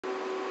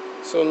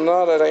So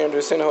now that I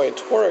understand how it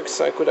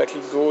works, I could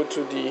actually go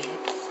to the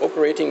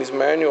operating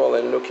manual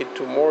and look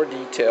into more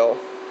detail.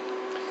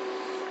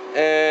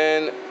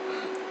 And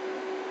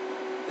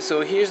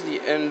so here's the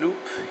end loop,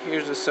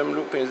 here's the sum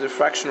loop, and here's the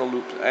fractional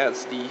loop.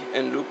 That's the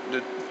end loop,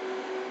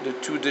 the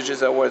 2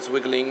 digits I was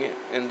wiggling,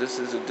 and this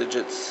is the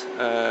digits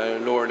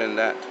lower than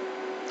that.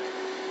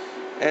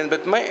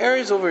 But my error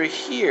is over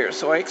here,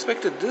 so I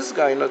expected this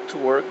guy not to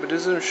work, but it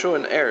doesn't show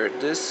an error.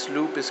 This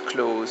loop is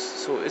closed,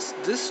 so it's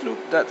this loop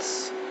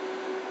that's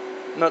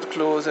not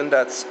closed, and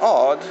that's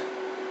odd,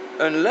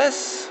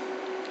 unless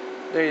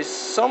there is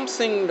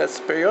something that's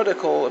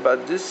periodical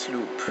about this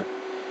loop.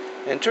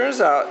 And it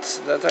turns out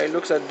that I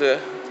looked at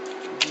the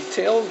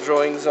detailed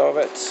drawings of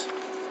it,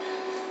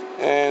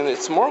 and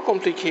it's more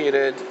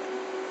complicated.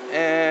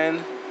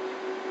 And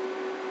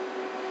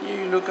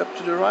you look up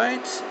to the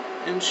right,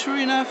 and sure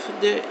enough,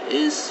 there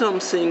is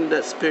something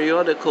that's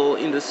periodical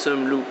in the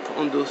sum loop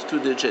on those 2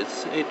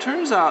 digits. It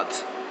turns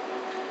out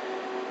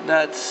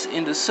that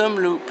in the sum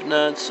loop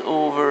that's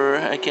over,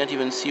 I can't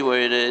even see where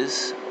it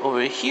is,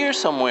 over here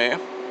somewhere,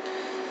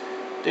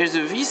 there's a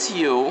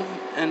VCO,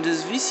 and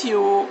this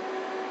VCO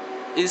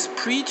is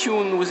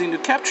pre-tuned within the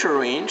capture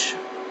range,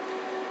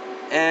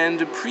 and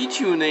the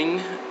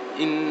pre-tuning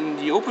in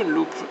the open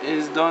loop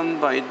is done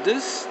by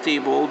this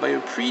table, by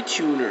a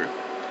pre-tuner.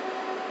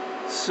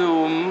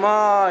 So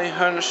my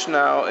hunch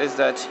now is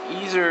that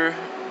either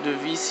the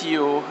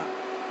VCO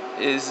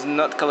is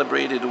not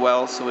calibrated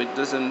well, so it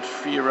doesn't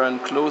free run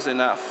close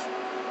enough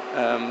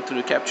to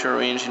the capture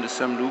range in the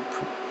sum loop,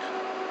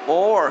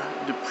 or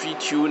the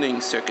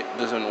pre-tuning circuit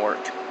doesn't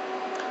work.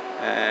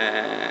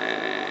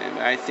 And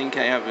I think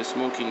I have a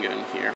smoking gun here.